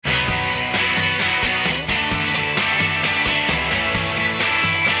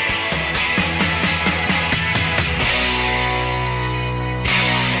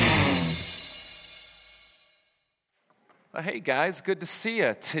Hey guys, good to see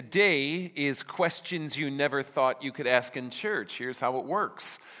you. Today is questions you never thought you could ask in church. Here's how it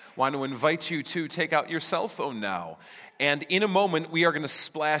works. Want to invite you to take out your cell phone now. And in a moment, we are going to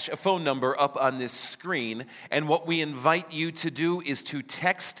splash a phone number up on this screen. And what we invite you to do is to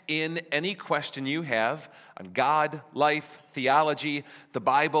text in any question you have on God, life, theology, the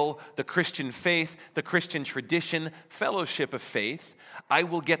Bible, the Christian faith, the Christian tradition, fellowship of faith. I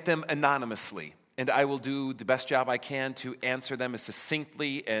will get them anonymously. And I will do the best job I can to answer them as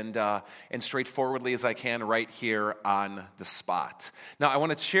succinctly and straightforwardly as I can right here on the spot. Now, I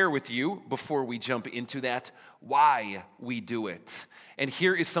want to share with you, before we jump into that, why we do it. And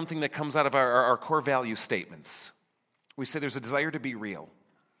here is something that comes out of our core value statements. We say there's a desire to be real.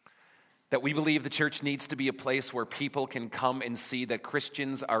 That we believe the church needs to be a place where people can come and see that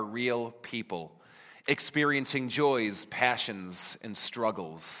Christians are real people, experiencing joys, passions, and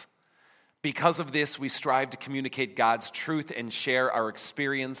struggles. Because of this, we strive to communicate God's truth and share our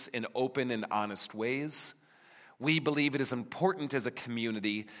experience in open and honest ways. We believe it is important as a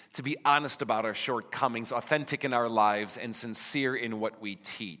community to be honest about our shortcomings, authentic in our lives, and sincere in what we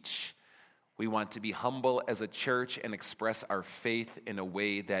teach. We want to be humble as a church and express our faith in a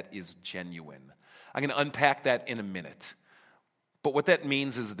way that is genuine. I'm going to unpack that in a minute. But what that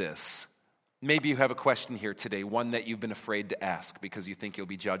means is this. Maybe you have a question here today, one that you've been afraid to ask because you think you'll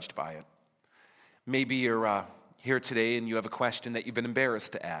be judged by it. Maybe you're here today and you have a question that you've been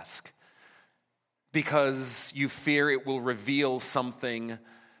embarrassed to ask because you fear it will reveal something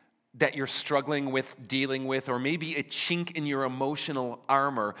that you're struggling with, dealing with, or maybe a chink in your emotional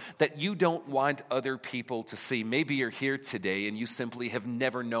armor that you don't want other people to see. Maybe you're here today and you simply have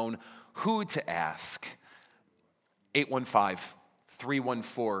never known who to ask.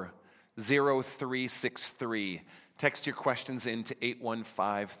 815-314-0363. Text your questions into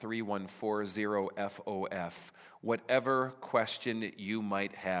 815-314-0FOF. Whatever question you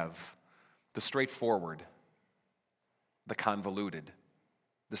might have, the straightforward, the convoluted,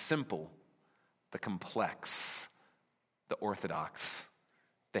 the simple, the complex, the orthodox,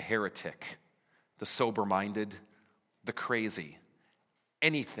 the heretic, the sober-minded, the crazy.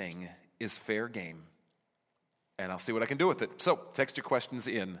 Anything is fair game. And I'll see what I can do with it. So text your questions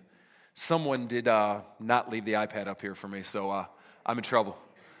in. Someone did not leave the iPad up here for me, so I'm in trouble.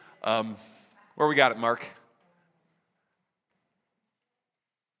 Where we got it, Mark?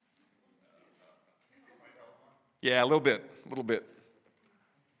 Yeah, a little bit. You want me to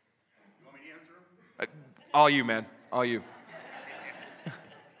answer them? All you, man. All you.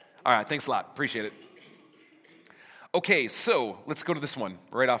 All right, thanks a lot. Appreciate it. Okay, so let's go to this one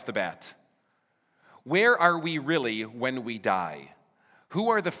right off the bat. Where are we really when we die?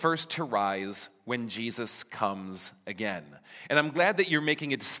 Who are the first to rise when Jesus comes again? And I'm glad that you're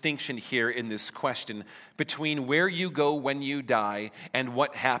making a distinction here in this question between where you go when you die and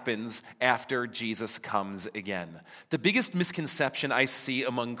what happens after Jesus comes again. The biggest misconception I see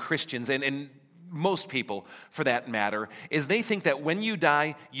among Christians, and most people for that matter, is they think that when you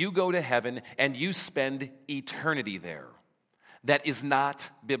die, you go to heaven and you spend eternity there. That is not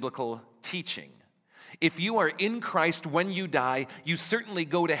biblical teaching. If you are in Christ when you die, you certainly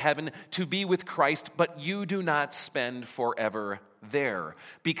go to heaven to be with Christ, but you do not spend forever there.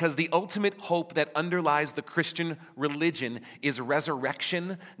 Because the ultimate hope that underlies the Christian religion is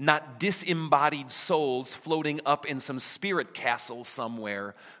resurrection, not disembodied souls floating up in some spirit castle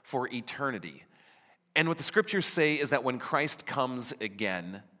somewhere for eternity. And what the scriptures say is that when Christ comes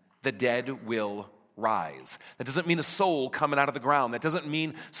again, the dead will rise. That doesn't mean a soul coming out of the ground. That doesn't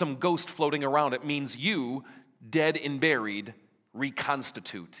mean some ghost floating around. It means you, dead and buried,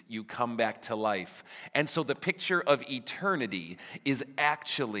 reconstitute. You come back to life. And so the picture of eternity is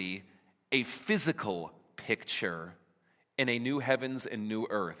actually a physical picture in a new heavens and new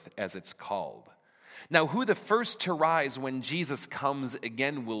earth, as it's called. Now, who the first to rise when Jesus comes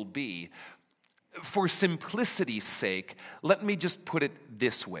again will be, for simplicity's sake, let me just put it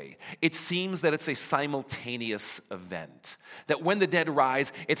this way. It seems that it's a simultaneous event. That when the dead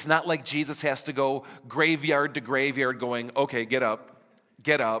rise, it's not like Jesus has to go graveyard to graveyard going, okay, get up,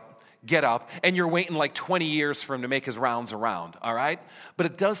 and you're waiting like 20 years for him to make his rounds around, all right? But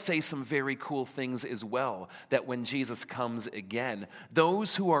it does say some very cool things as well, that when Jesus comes again,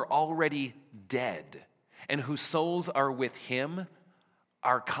 those who are already dead and whose souls are with him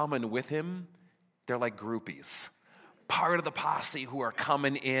are coming with him. They're like groupies, part of the posse who are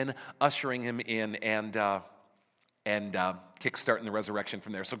coming in, ushering him in, and kickstarting the resurrection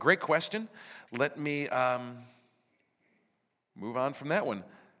from there. So great question. Let me move on from that one.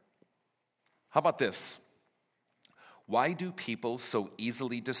 How about this? Why do people so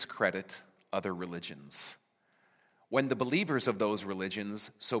easily discredit other religions? when the believers of those religions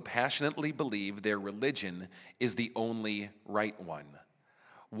so passionately believe their religion is the only right one?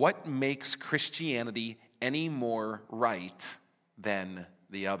 What makes Christianity any more right than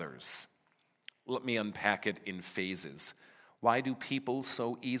the others? Let me unpack it in phases. Why do people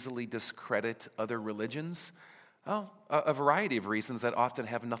so easily discredit other religions? Well, a variety of reasons that often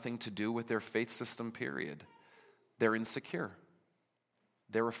have nothing to do with their faith system, period. They're insecure.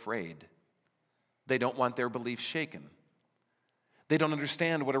 They're afraid. They don't want their beliefs shaken. They don't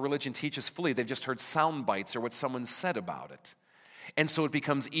understand what a religion teaches fully. They've just heard sound bites or what someone said about it. And so it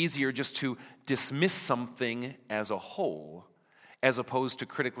becomes easier just to dismiss something as a whole as opposed to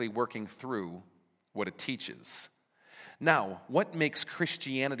critically working through what it teaches. Now, what makes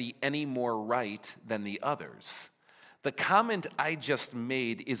Christianity any more right than the others? The comment I just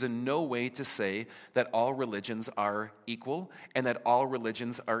made is in no way to say that all religions are equal and that all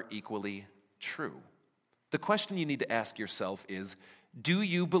religions are equally true. The question you need to ask yourself is, do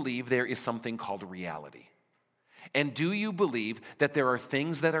you believe there is something called reality? And do you believe that there are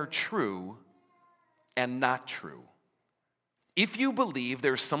things that are true and not true? If you believe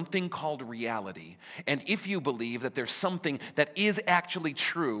there's something called reality, and if you believe that there's something that is actually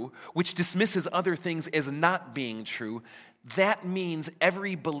true, which dismisses other things as not being true, that means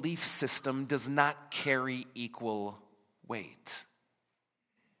every belief system does not carry equal weight.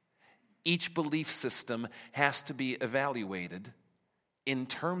 Each belief system has to be evaluated in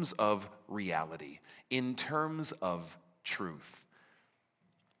terms of reality, in terms of truth.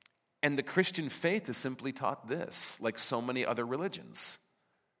 And the Christian faith is simply taught this, like so many other religions.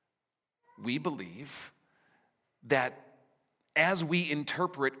 We believe that as we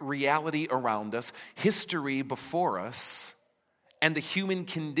interpret reality around us, history before us, and the human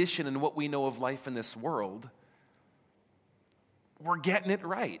condition and what we know of life in this world, we're getting it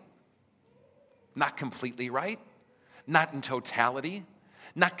right. Not completely right, not in totality,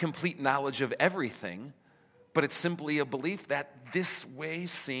 not complete knowledge of everything, but it's simply a belief that this way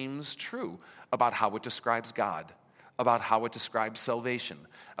seems true about how it describes God, about how it describes salvation,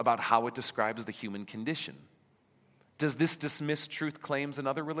 about how it describes the human condition. Does this dismiss truth claims in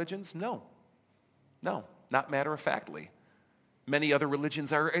other religions? No, not matter-of-factly. Many other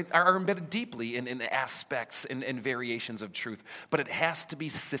religions are embedded deeply in aspects and variations of truth, but it has to be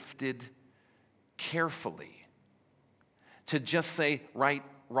sifted carefully. To just say right,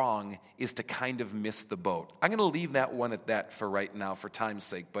 wrong is to kind of miss the boat. I'm going to leave that one at that for right now for time's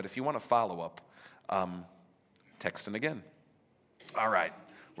sake, but if you want to follow up, text in again. All right,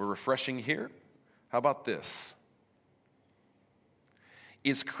 we're refreshing here. How about this?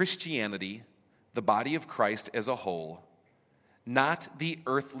 Is Christianity, the body of Christ as a whole, not the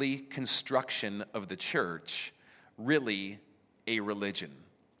earthly construction of the church, really a religion?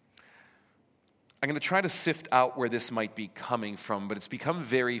 I'm going to try to sift out where this might be coming from, but it's become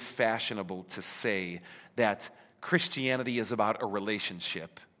very fashionable to say that Christianity is about a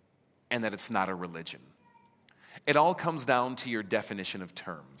relationship and that it's not a religion. It all comes down to your definition of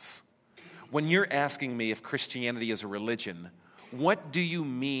terms. When you're asking me if Christianity is a religion, what do you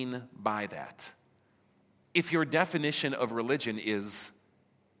mean by that? If your definition of religion is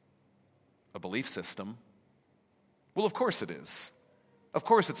a belief system, well, of course it is. Of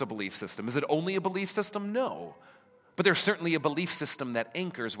course it's a belief system. Is it only a belief system? No. But there's certainly a belief system that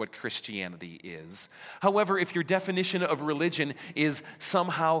anchors what Christianity is. However, if your definition of religion is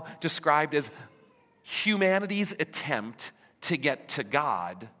somehow described as humanity's attempt to get to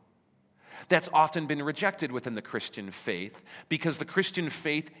God, that's often been rejected within the Christian faith because the Christian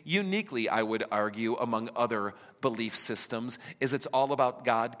faith, uniquely, I would argue, among other belief systems, is it's all about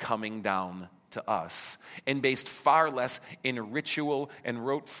God coming down to us and based far less in ritual and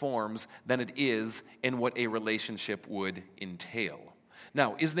rote forms than it is in what a relationship would entail.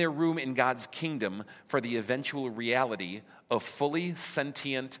 Now, is there room in God's kingdom for the eventual reality of fully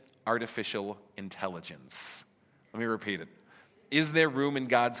sentient artificial intelligence? Let me repeat it. Is there room in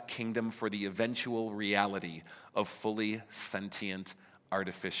God's kingdom for the eventual reality of fully sentient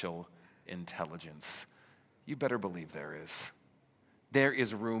artificial intelligence? You better believe there is. There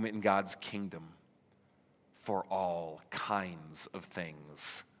is room in God's kingdom for all kinds of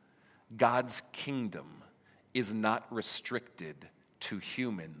things. God's kingdom is not restricted to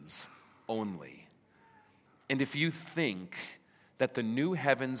humans only. And if you think that the new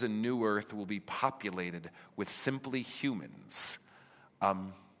heavens and new earth will be populated with simply humans,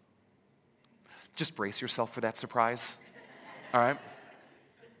 just brace yourself for that surprise. All right?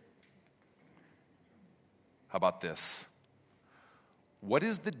 How about this? What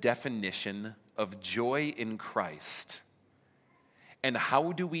is the definition of joy in Christ? And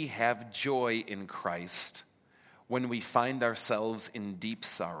how do we have joy in Christ when we find ourselves in deep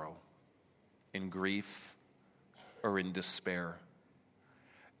sorrow, in grief, or in despair.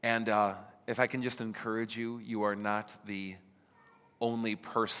 And if I can just encourage you, you are not the only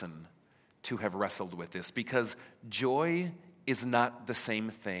person to have wrestled with this, because joy is not the same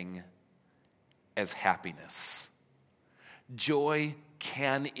thing as happiness. Joy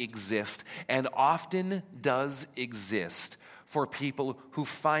can exist, and often does exist, for people who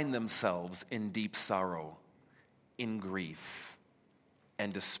find themselves in deep sorrow, in grief,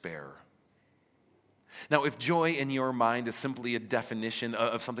 and despair. Now, if joy in your mind is simply a definition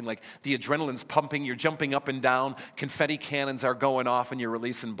of something like the adrenaline's pumping, you're jumping up and down, confetti cannons are going off, and you're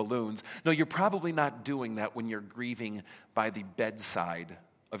releasing balloons, no, you're probably not doing that when you're grieving by the bedside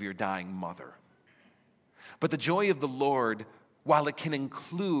of your dying mother. But the joy of the Lord, while it can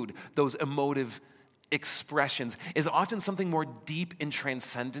include those emotive expressions, is often something more deep and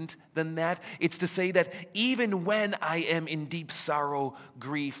transcendent than that. It's to say that even when I am in deep sorrow,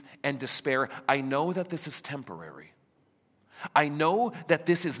 grief, and despair, I know that this is temporary. I know that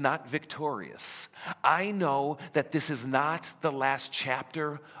this is not victorious. I know that this is not the last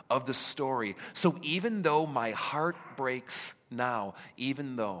chapter of the story. So even though my heart breaks now,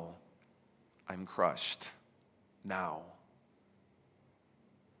 even though I'm crushed now,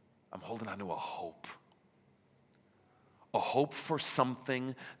 I'm holding on to a hope for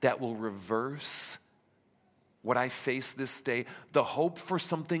something that will reverse what I face this day, the hope for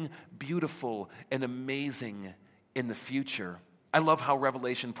something beautiful and amazing in the future. I love how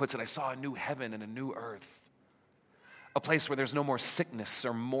Revelation puts it. I saw a new heaven and a new earth, a place where there's no more sickness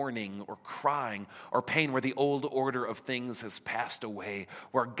or mourning or crying or pain, where the old order of things has passed away,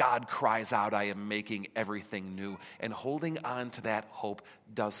 where God cries out, I am making everything new. And holding on to that hope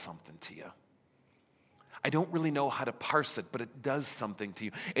does something to you. I don't really know how to parse it, but it does something to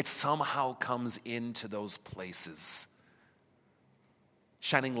you. It somehow comes into those places,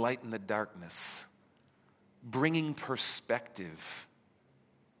 shining light in the darkness, bringing perspective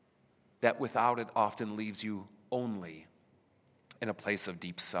that without it often leaves you only in a place of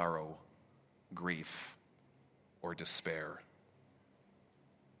deep sorrow, grief, or despair.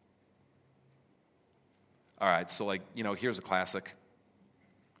 All right, so here's a classic.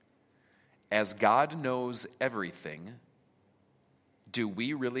 As God knows everything, do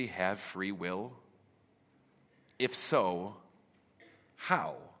we really have free will? If so,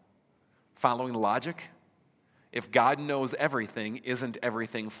 how? Following the logic? If God knows everything, isn't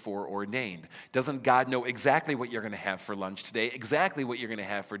everything foreordained? Doesn't God know exactly what you're going to have for lunch today, exactly what you're going to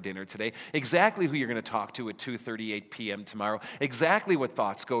have for dinner today, exactly who you're going to talk to at 2:38 p.m. tomorrow, exactly what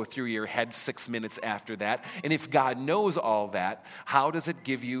thoughts go through your head 6 minutes after that? And if God knows all that, how does it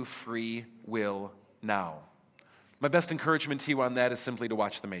give you free will now? My best encouragement to you on that is simply to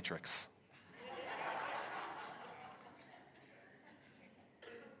watch The Matrix.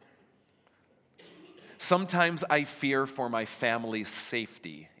 Sometimes I fear for my family's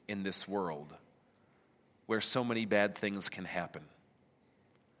safety in this world where so many bad things can happen.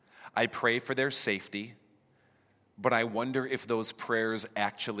 I pray for their safety, but I wonder if those prayers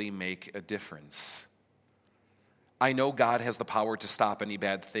actually make a difference. I know God has the power to stop any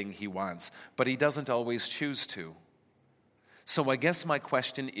bad thing He wants, but He doesn't always choose to. So I guess my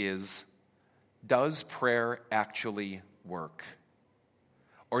question is, does prayer actually work?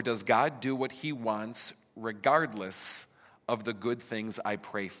 Or does God do what He wants regardless of the good things I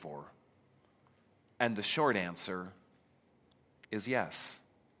pray for? And the short answer is yes.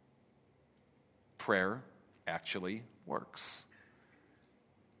 Prayer actually works.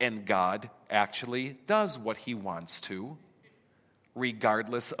 And God actually does what He wants to,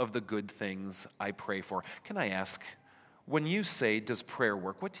 regardless of the good things I pray for. Can I ask, when you say, does prayer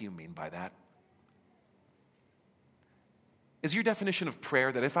work, what do you mean by that? Is your definition of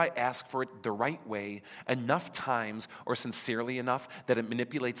prayer that if I ask for it the right way, enough times, or sincerely enough, that it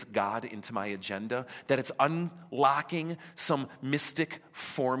manipulates God into my agenda, that it's unlocking some mystic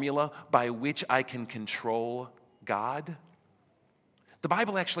formula by which I can control God? The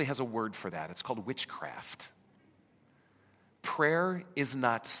Bible actually has a word for that. It's called witchcraft. Prayer is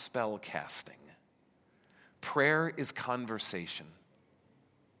not spell casting. Prayer is conversation.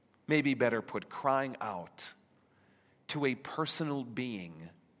 Maybe better put, crying out to a personal being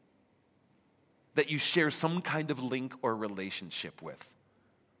that you share some kind of link or relationship with.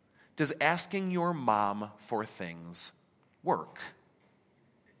 Does asking your mom for things work?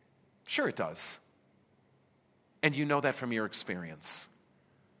 Sure it does. And you know that from your experience.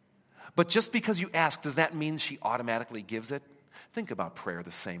 But just because you ask, does that mean she automatically gives it? Think about prayer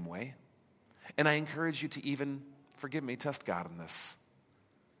the same way. And I encourage you to even, forgive me, test God in this.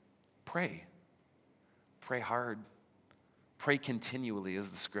 Pray pray hard. Pray continually, as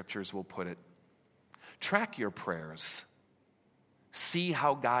the scriptures will put it. Track your prayers. See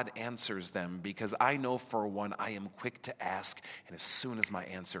how God answers them, because I know for one, I am quick to ask, and as soon as my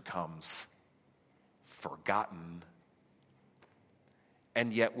answer comes, forgotten.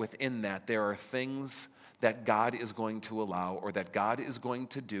 And yet within that, there are things that God is going to allow, or that God is going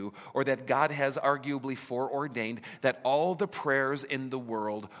to do, or that God has arguably foreordained, that all the prayers in the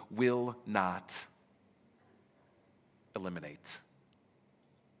world will not eliminate.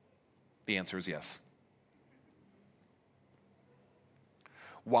 The answer is yes.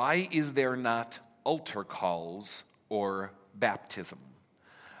 Why is there not altar calls or baptism?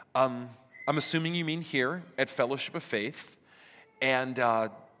 I'm assuming you mean here at Fellowship of Faith, and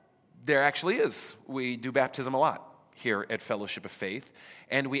there actually is. We do baptism a lot here at Fellowship of Faith,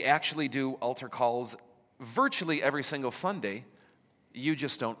 and we actually do altar calls virtually every single Sunday. You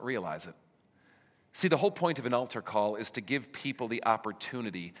just don't realize it. See, the whole point of an altar call is to give people the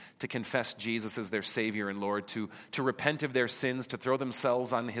opportunity to confess Jesus as their Savior and Lord, to repent of their sins, to throw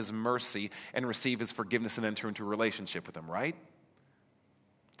themselves on His mercy and receive His forgiveness and enter into a relationship with Him, right?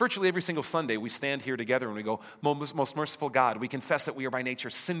 Virtually every single Sunday, we stand here together and we go, most merciful God, we confess that we are by nature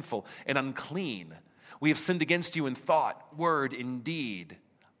sinful and unclean. We have sinned against you in thought, word, and deed.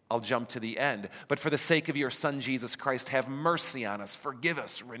 I'll jump to the end. But for the sake of your Son, Jesus Christ, have mercy on us, forgive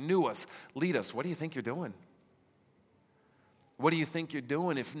us, renew us, lead us. What do you think you're doing? What do you think you're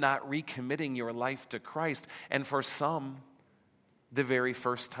doing if not recommitting your life to Christ? And for some, the very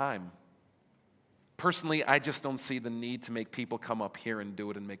first time. Personally, I just don't see the need to make people come up here and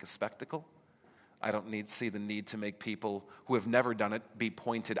do it and make a spectacle. I don't see the need to make people who have never done it be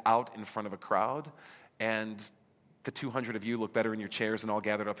pointed out in front of a crowd, and the 200 of you look better in your chairs and all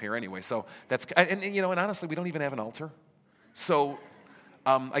gathered up here anyway. So that's, and honestly, we don't even have an altar. So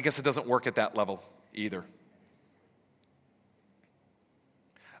I guess it doesn't work at that level either.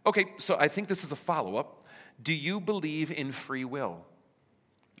 Okay, so I think this is a follow-up. Do you believe in free will?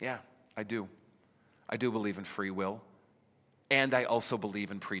 Yeah, I do. I do believe in free will. And I also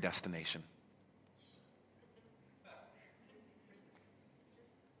believe in predestination.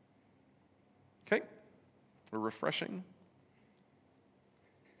 Okay. We're refreshing.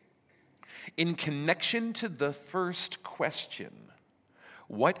 In connection to the first question,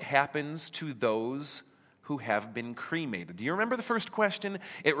 what happens to those who have been cremated? Do you remember the first question?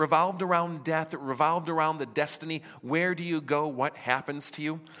 It revolved around death. It revolved around the destiny. Where do you go? What happens to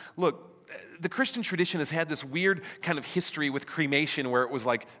you? Look, the Christian tradition has had this weird kind of history with cremation where it was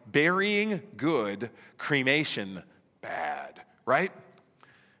like burying good, cremation bad, right?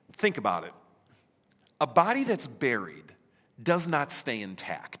 Think about it. A body that's buried does not stay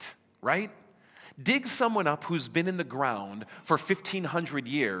intact, right? Dig someone up who's been in the ground for 1,500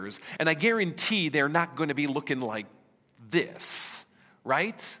 years, and I guarantee they're not going to be looking like this,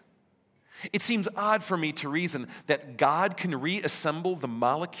 right? It seems odd for me to reason that God can reassemble the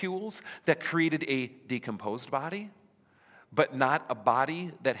molecules that created a decomposed body, but not a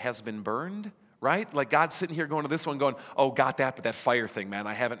body that has been burned, right? Like God's sitting here going to this one going, oh, got that, but that fire thing, man,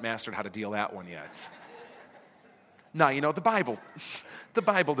 I haven't mastered how to deal that one yet. Now, the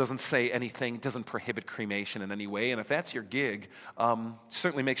Bible doesn't say anything, doesn't prohibit cremation in any way, and if that's your gig,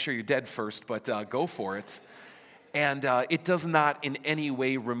 certainly make sure you're dead first, but go for it. And it does not in any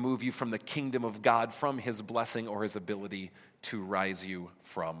way remove you from the kingdom of God, from His blessing or His ability to rise you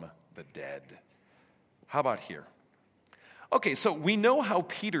from the dead. How about here? Okay, so we know how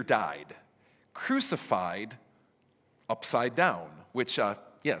Peter died, crucified upside down, which,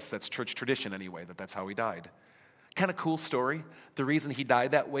 yes, that's church tradition anyway, that's how he died. Kind of cool story. The reason he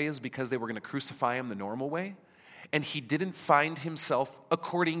died that way is because they were going to crucify him the normal way, and he didn't find himself,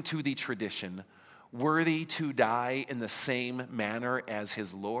 according to the tradition, worthy to die in the same manner as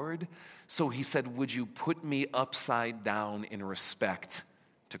his Lord. So he said, would you put me upside down in respect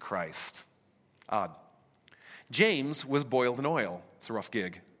to Christ? Odd. James was boiled in oil. It's a rough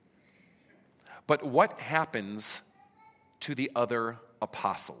gig. But what happens to the other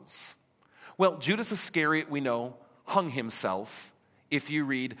apostles? Well, Judas Iscariot, we know, hung himself, if you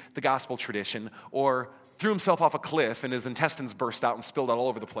read the gospel tradition, or threw himself off a cliff and his intestines burst out and spilled out all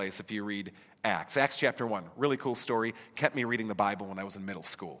over the place if you read Acts. Acts chapter 1, really cool story, kept me reading the Bible when I was in middle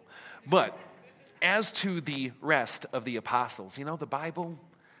school. But as to the rest of the apostles, the Bible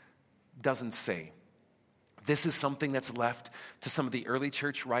doesn't say. This is something that's left to some of the early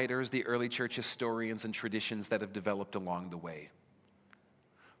church writers, the early church historians, and traditions that have developed along the way.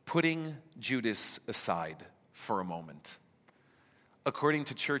 Putting Judas aside for a moment, according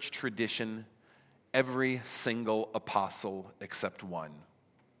to church tradition, every single apostle except one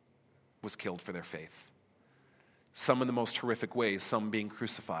was killed for their faith. some in the most horrific ways, some being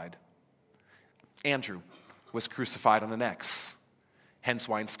crucified. Andrew was crucified on an X, hence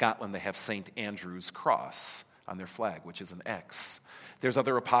why in Scotland they have St. Andrew's cross on their flag, which is an X. There's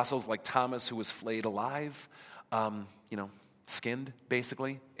other apostles like Thomas, who was flayed alive, skinned,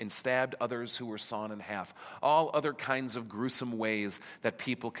 basically, and stabbed. Others who were sawn in half. All other kinds of gruesome ways that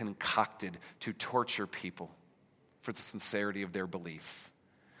people concocted to torture people for the sincerity of their belief.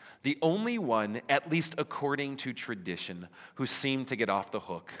 The only one, at least according to tradition, who seemed to get off the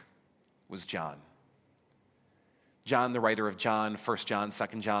hook was John. John, the writer of John, 1 John,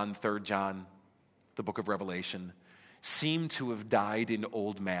 2 John, 3 John, the book of Revelation, seemed to have died an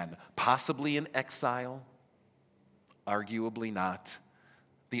old man, possibly in exile, arguably not,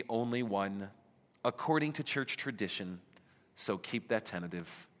 the only one, according to church tradition, so keep that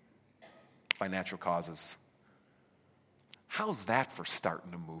tentative, by natural causes. How's that for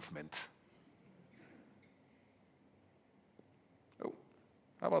starting a movement? Oh,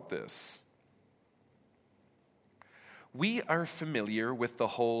 how about this? We are familiar with the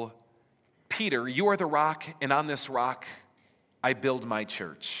whole, Peter, you are the rock, and on this rock I build my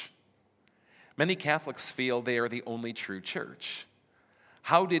church. Many Catholics feel they are the only true church.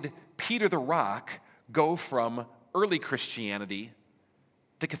 How did Peter the rock go from early Christianity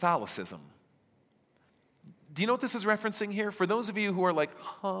to Catholicism? Do you know what this is referencing here? For those of you who are like,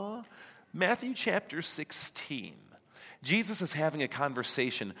 Matthew chapter 16. Jesus is having a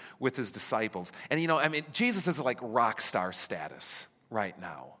conversation with his disciples. And Jesus is like rock star status right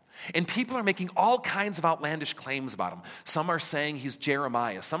now. And people are making all kinds of outlandish claims about him. Some are saying he's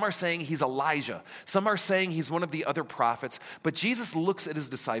Jeremiah. Some are saying he's Elijah. Some are saying he's one of the other prophets. But Jesus looks at his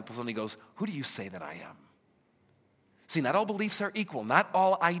disciples and he goes, who do you say that I am? See, not all beliefs are equal. Not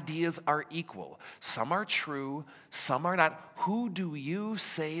all ideas are equal. Some are true, some are not. Who do you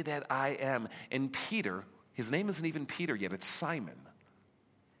say that I am? And Peter, his name isn't even Peter yet, it's Simon,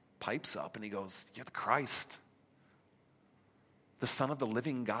 pipes up and he goes, you're the Christ, the Son of the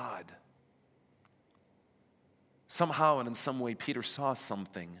living God. Somehow and in some way, Peter saw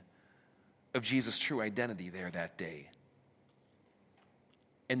something of Jesus' true identity there that day.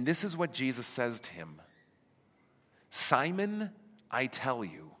 And this is what Jesus says to him. Simon, I tell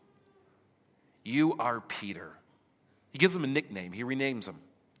you, you are Peter. He gives him a nickname. He renames him.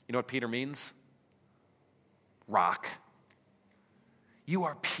 You know what Peter means? Rock. You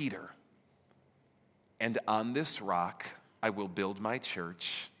are Peter. And on this rock I will build my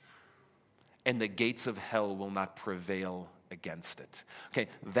church, and the gates of hell will not prevail against it. Okay,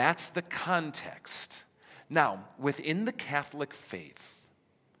 that's the context. Now, within the Catholic faith,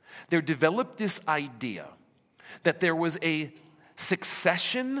 there developed this idea that there was a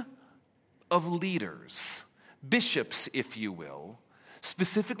succession of leaders, bishops, if you will,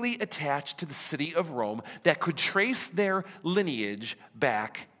 specifically attached to the city of Rome that could trace their lineage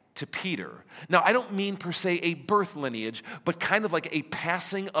back to Peter. Now, I don't mean per se a birth lineage, but kind of like a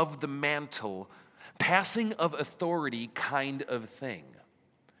passing of the mantle, passing of authority kind of thing.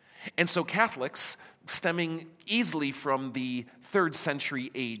 And so Catholics, stemming easily from the 3rd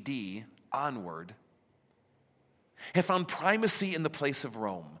century AD onward, have found primacy in the place of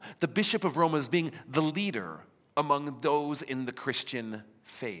Rome. The Bishop of Rome as being the leader among those in the Christian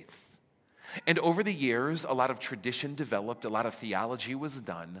faith. And over the years, a lot of tradition developed, a lot of theology was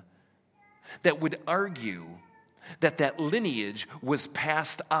done that would argue that that lineage was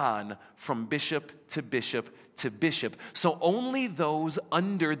passed on from bishop to bishop to bishop. So only those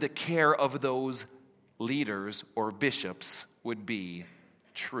under the care of those leaders or bishops would be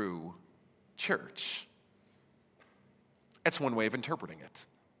true church. That's one way of interpreting it.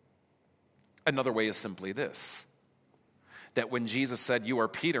 Another way is simply this, that when Jesus said, you are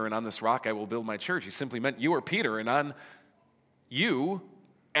Peter, and on this rock I will build my church, he simply meant you are Peter, and on you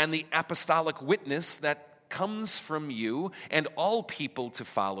and the apostolic witness that comes from you and all people to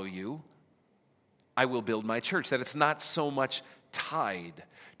follow you, I will build my church. That it's not so much tied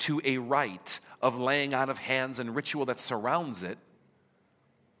to a rite of laying on of hands and ritual that surrounds it,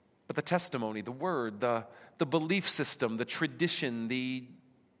 but the testimony, the word, the belief system, the tradition, the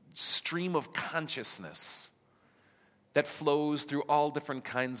stream of consciousness that flows through all different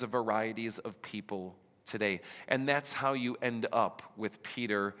kinds of varieties of people today. And that's how you end up with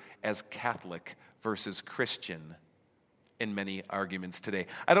Peter as Catholic versus Christian in many arguments today.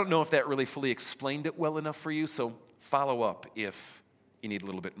 I don't know if that really fully explained it well enough for you, so follow up if you need a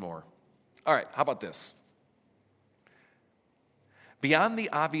little bit more. All right, how about this? Beyond the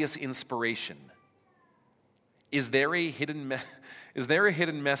obvious inspiration, is there a hidden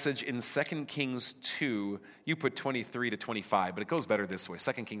message in 2 Kings 2? You put 23 to 25, but it goes better this way.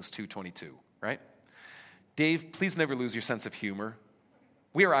 2 Kings 2:22, right? Dave, please never lose your sense of humor.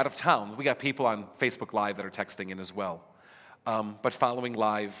 We are out of town. We got people on Facebook Live that are texting in as well, but following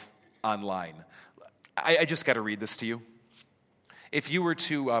live online. I just got to read this to you. If you were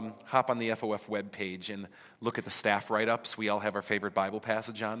to hop on the FOF webpage and look at the staff write-ups, we all have our favorite Bible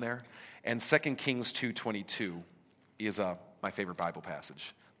passage on there. And 2 Kings 2:22 is my favorite Bible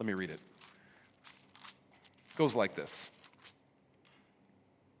passage. Let me read it. It goes like this.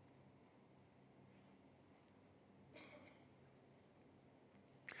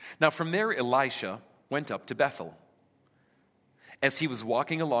 Now from there Elisha went up to Bethel. As he was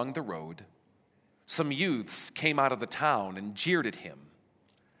walking along the road, some youths came out of the town and jeered at him.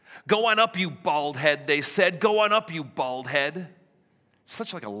 "Go on up, you bald head," they said. "Go on up, you bald head."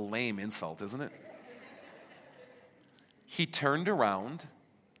 Such like a lame insult, isn't it? He turned around,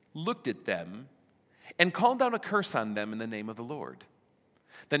 looked at them, and called down a curse on them in the name of the Lord.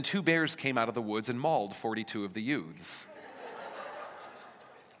 Then 2 bears came out of the woods and mauled 42 of the youths.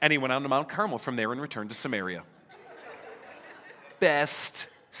 And he went on to Mount Carmel from there and returned to Samaria. Best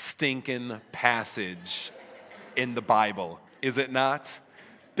stinking passage in the Bible, is it not?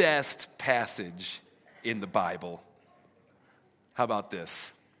 Best passage in the Bible. How about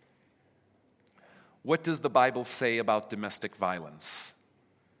this? What does the Bible say about domestic violence?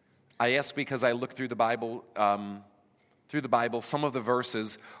 I ask because I look through the Bible, some of the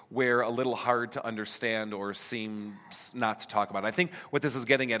verses were a little hard to understand or seem not to talk about. I think what this is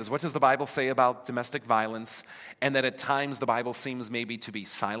getting at is, what does the Bible say about domestic violence? And that at times the Bible seems maybe to be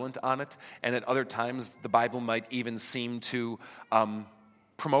silent on it, and at other times the Bible might even seem to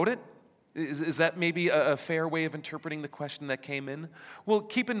promote it. Is that maybe a fair way of interpreting the question that came in? Well,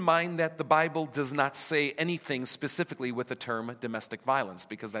 keep in mind that the Bible does not say anything specifically with the term domestic violence,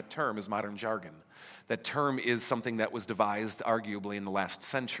 because that term is modern jargon. That term is something that was devised arguably in the last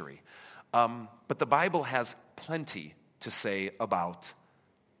century. But the Bible has plenty to say about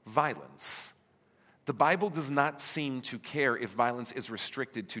violence. The Bible does not seem to care if violence is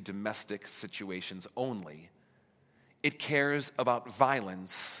restricted to domestic situations only. It cares about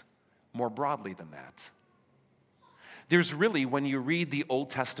violence more broadly than that. There's really, when you read the Old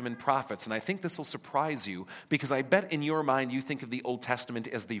Testament prophets, and I think this will surprise you, because I bet in your mind you think of the Old Testament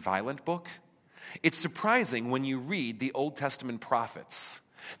as the violent book. It's surprising when you read the Old Testament prophets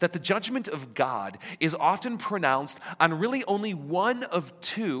that the judgment of God is often pronounced on really only one of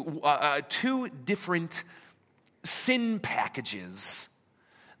two different sin packages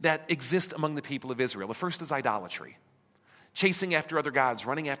that exist among the people of Israel. The first is idolatry, chasing after other gods,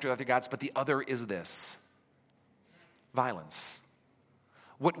 running after other gods, but the other is this: violence.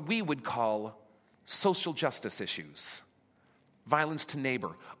 What we would call social justice issues. Violence to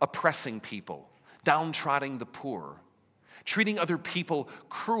neighbor, oppressing people, downtrodden the poor, treating other people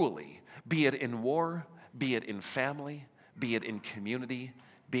cruelly, be it in war, be it in family, be it in community,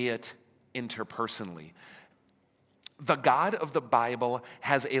 be it interpersonally. The God of the Bible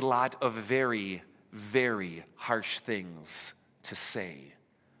has a lot of very, very harsh things to say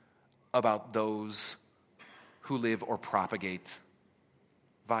about those who live or propagate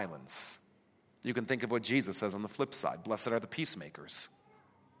violence. You can think of what Jesus says on the flip side: "Blessed are the peacemakers,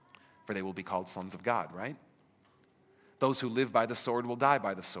 for they will be called sons of God," right? "Those who live by the sword will die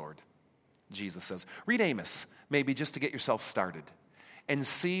by the sword," Jesus says. Read Amos, maybe just to get yourself started, and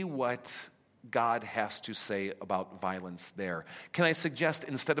see what God has to say about violence there. Can I suggest,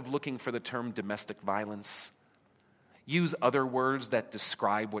 instead of looking for the term domestic violence, use other words that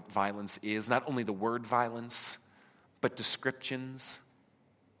describe what violence is? Not only the word violence, but descriptions,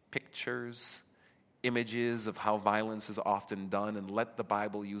 pictures, images of how violence is often done, and let the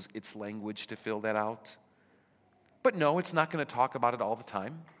Bible use its language to fill that out. But no, it's not going to talk about it all the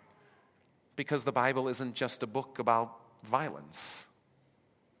time, because the Bible isn't just a book about violence.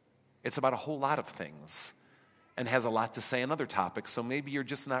 It's about a whole lot of things and has a lot to say on other topics, so maybe you're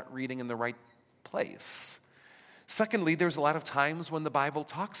just not reading in the right place. Secondly, there's a lot of times when the Bible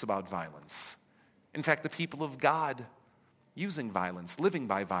talks about violence. In fact, the people of God using violence, living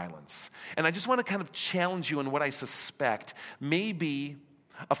by violence. And I just want to kind of challenge you on what I suspect may be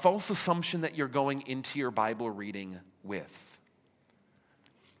a false assumption that you're going into your Bible reading with.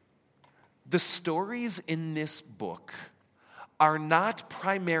 The stories in this book are not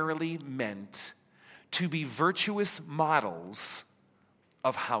primarily meant to be virtuous models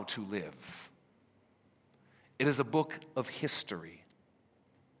of how to live. It is a book of history.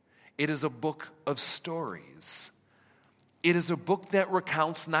 It is a book of stories. It is a book that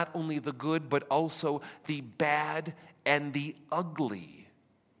recounts not only the good, but also the bad and the ugly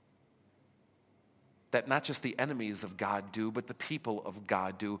that not just the enemies of God do, but the people of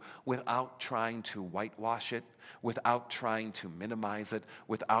God do, without trying to whitewash it, without trying to minimize it,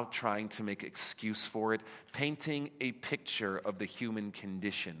 without trying to make excuse for it, painting a picture of the human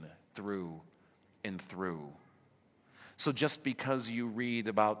condition through and through. So just because you read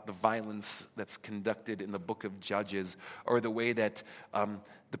about the violence that's conducted in the book of Judges, or the way that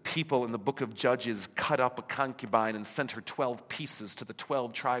the people in the book of Judges cut up a concubine and sent her 12 pieces to the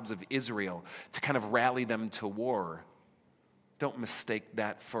 12 tribes of Israel to kind of rally them to war, don't mistake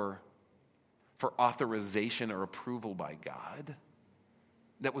that for authorization or approval by God.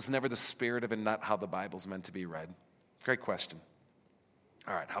 That was never the spirit of it, and not how the Bible's meant to be read. Great question.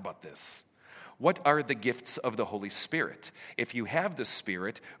 All right, how about this? What are the gifts of the Holy Spirit? If you have the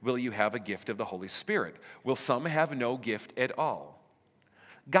Spirit, will you have a gift of the Holy Spirit? Will some have no gift at all?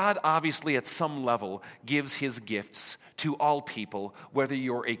 God obviously at some level gives his gifts to all people, whether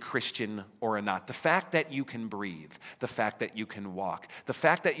you're a Christian or not. The fact that you can breathe, the fact that you can walk, the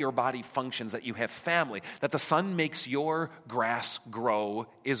fact that your body functions, that you have family, that the sun makes your grass grow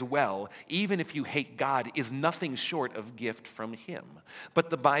as well, even if you hate God, is nothing short of gift from him. But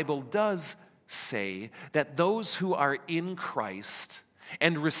the Bible does say that those who are in Christ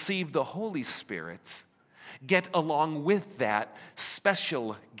and receive the Holy Spirit get along with that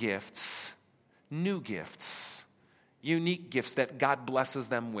special gifts, new gifts, unique gifts that God blesses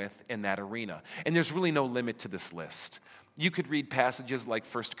them with in that arena. And there's really no limit to this list. You could read passages like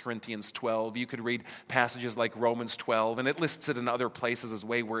 1 Corinthians 12. You could read passages like Romans 12. And it lists it in other places as a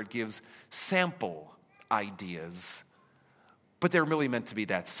way where it gives sample ideas. But they're really meant to be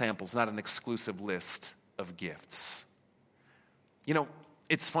that, samples, not an exclusive list of gifts. You know,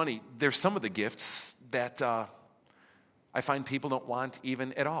 it's funny. There's some of the gifts that I find people don't want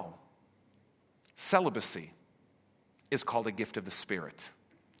even at all. Celibacy is called a gift of the Spirit.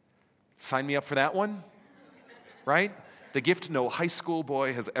 Sign me up for that one, right? The gift no high school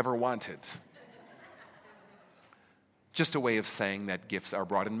boy has ever wanted. Just a way of saying that gifts are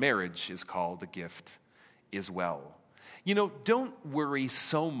brought in. Marriage is called a gift as well. You know, don't worry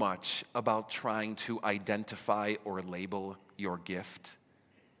so much about trying to identify or label your gift.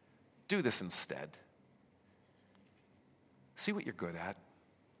 Do this instead. See what you're good at.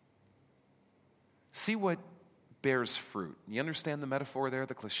 See what bears fruit. You understand the metaphor there,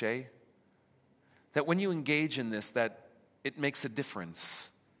 the cliche? That when you engage in this, that it makes a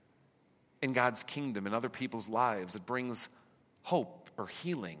difference in God's kingdom, in other people's lives. It brings hope or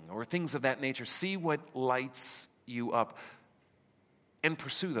healing or things of that nature. See what lights you up and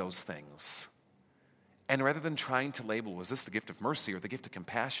pursue those things. And rather than trying to label, was this the gift of mercy or the gift of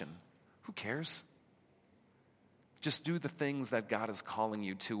compassion? Who cares? Just do the things that God is calling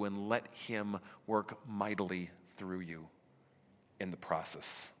you to and let him work mightily through you in the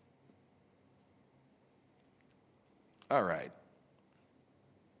process. All right.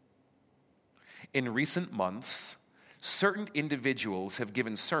 In recent months, certain individuals have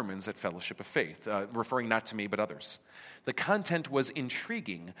given sermons at Fellowship of Faith, referring not to me but others. The content was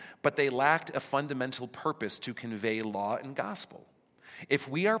intriguing, but they lacked a fundamental purpose to convey law and gospel. If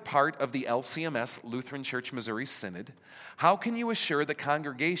we are part of the LCMS Lutheran Church Missouri Synod, how can you assure the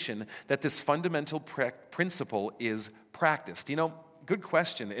congregation that this fundamental principle is practiced? You know, good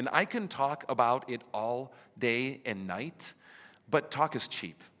question, and I can talk about it all day and night, but talk is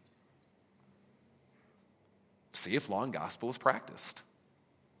cheap. See if law and gospel is practiced.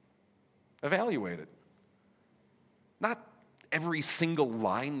 Evaluate it. Not every single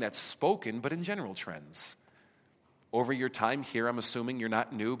line that's spoken, but in general trends. Over your time here, I'm assuming you're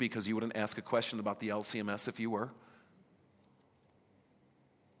not new because you wouldn't ask a question about the LCMS if you were.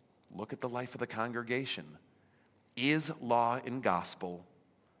 Look at the life of the congregation. Is law and gospel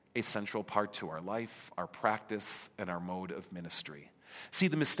a central part to our life, our practice, and our mode of ministry? See,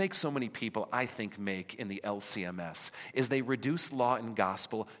 the mistake so many people, I think, make in the LCMS is they reduce law and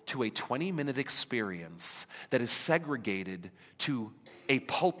gospel to a 20-minute experience that is segregated to a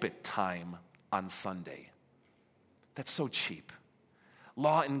pulpit time on Sunday. That's so cheap.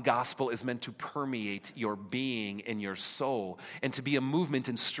 Law and gospel is meant to permeate your being and your soul and to be a movement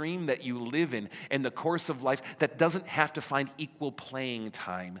and stream that you live in the course of life that doesn't have to find equal playing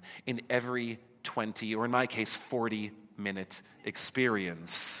time in every 20, or in my case, 40-minute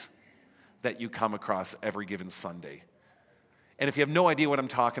experience that you come across every given Sunday. And if you have no idea what I'm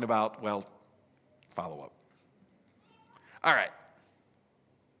talking about, well, follow up. All right.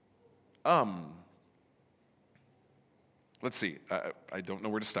 Let's see. I don't know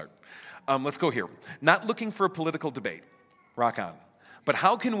where to start. Let's go here. Not looking for a political debate. Rock on. But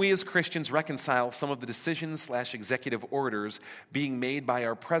how can we as Christians reconcile some of the decisions/executive orders being made by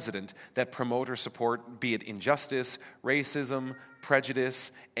our president that promote or support, be it injustice, racism,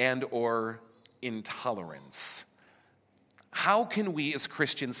 prejudice, and or intolerance? How can we as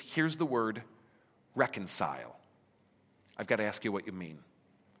Christians, here's the word, reconcile? I've got to ask you what you mean.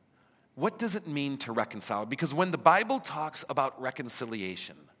 What does it mean to reconcile? Because when the Bible talks about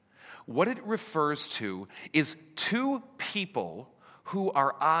reconciliation, what it refers to is two people who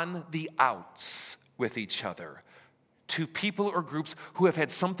are on the outs with each other. Two people or groups who have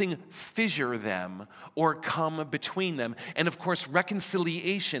had something fissure them or come between them. And of course,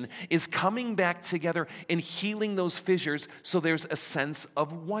 reconciliation is coming back together and healing those fissures so there's a sense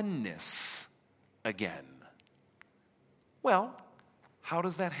of oneness again. Well, how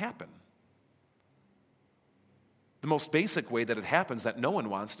does that happen? The most basic way that it happens that no one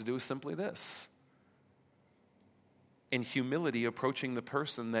wants to do is simply this. In humility, approaching the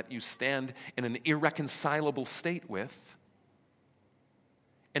person that you stand in an irreconcilable state with,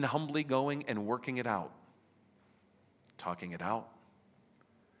 and humbly going and working it out, talking it out,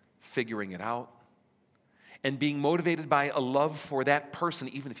 figuring it out, and being motivated by a love for that person,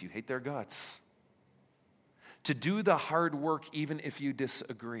 even if you hate their guts, to do the hard work even if you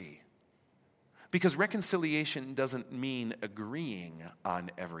disagree. Because reconciliation doesn't mean agreeing on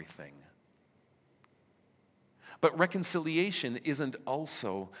everything. But reconciliation isn't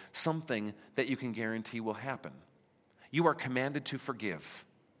also something that you can guarantee will happen. You are commanded to forgive.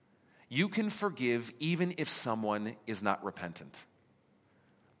 You can forgive even if someone is not repentant.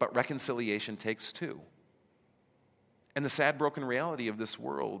 But reconciliation takes two. And the sad, broken reality of this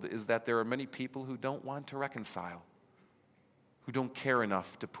world is that there are many people who don't want to reconcile, who don't care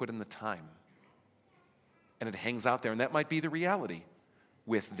enough to put in the time. And it hangs out there, and that might be the reality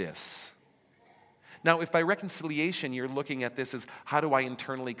with this. Now, if by reconciliation you're looking at this as how do I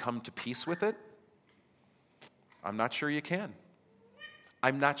internally come to peace with it? I'm not sure you can.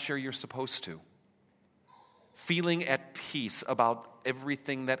 I'm not sure you're supposed to. Feeling at peace about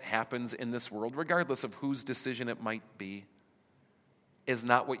everything that happens in this world, regardless of whose decision it might be, is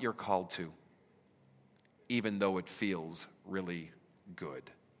not what you're called to, even though it feels really good.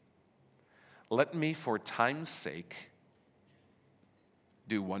 Let me, for time's sake,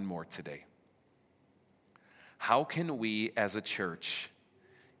 do one more today. How can we as a church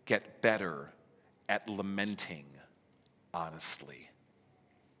get better at lamenting honestly?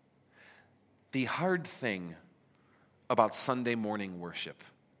 The hard thing about Sunday morning worship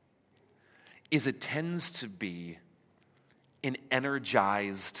is it tends to be an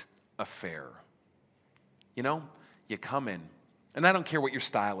energized affair. You know, you come in, and I don't care what your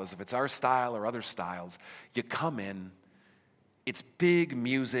style is, if it's our style or other styles, you come in, it's big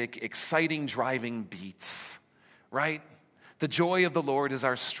music, exciting driving beats, right? The joy of the Lord is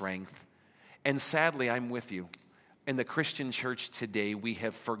our strength. And sadly, I'm with you. In the Christian church today, we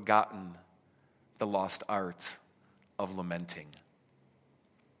have forgotten the lost art of lamenting.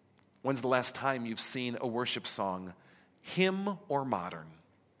 When's the last time you've seen a worship song, hymn or modern,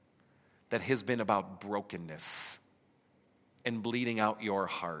 that has been about brokenness and bleeding out your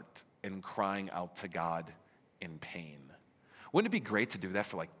heart and crying out to God in pain? Wouldn't it be great to do that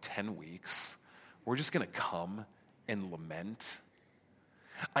for like 10 weeks? We're just going to come and lament.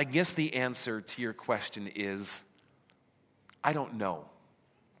 I guess the answer to your question is, I don't know.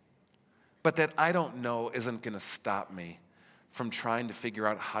 But that I don't know isn't going to stop me from trying to figure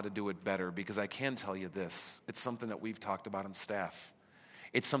out how to do it better, because I can tell you this, it's something that we've talked about on staff.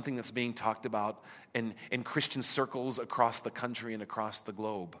 It's something that's being talked about in Christian circles across the country and across the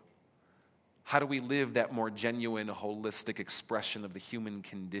globe. How do we live that more genuine, holistic expression of the human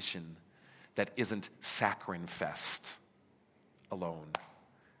condition that isn't saccharine-fest alone?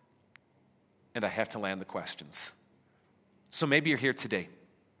 And I have to land the questions. So maybe you're here today,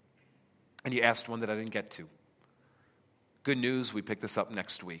 and you asked one that I didn't get to. Good news, we pick this up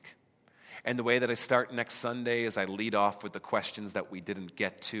next week. And the way that I start next Sunday is I lead off with the questions that we didn't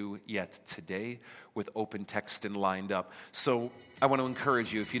get to yet today with open text and lined up. So I want to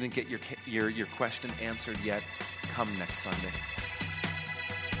encourage you, if you didn't get your question answered yet, come next Sunday.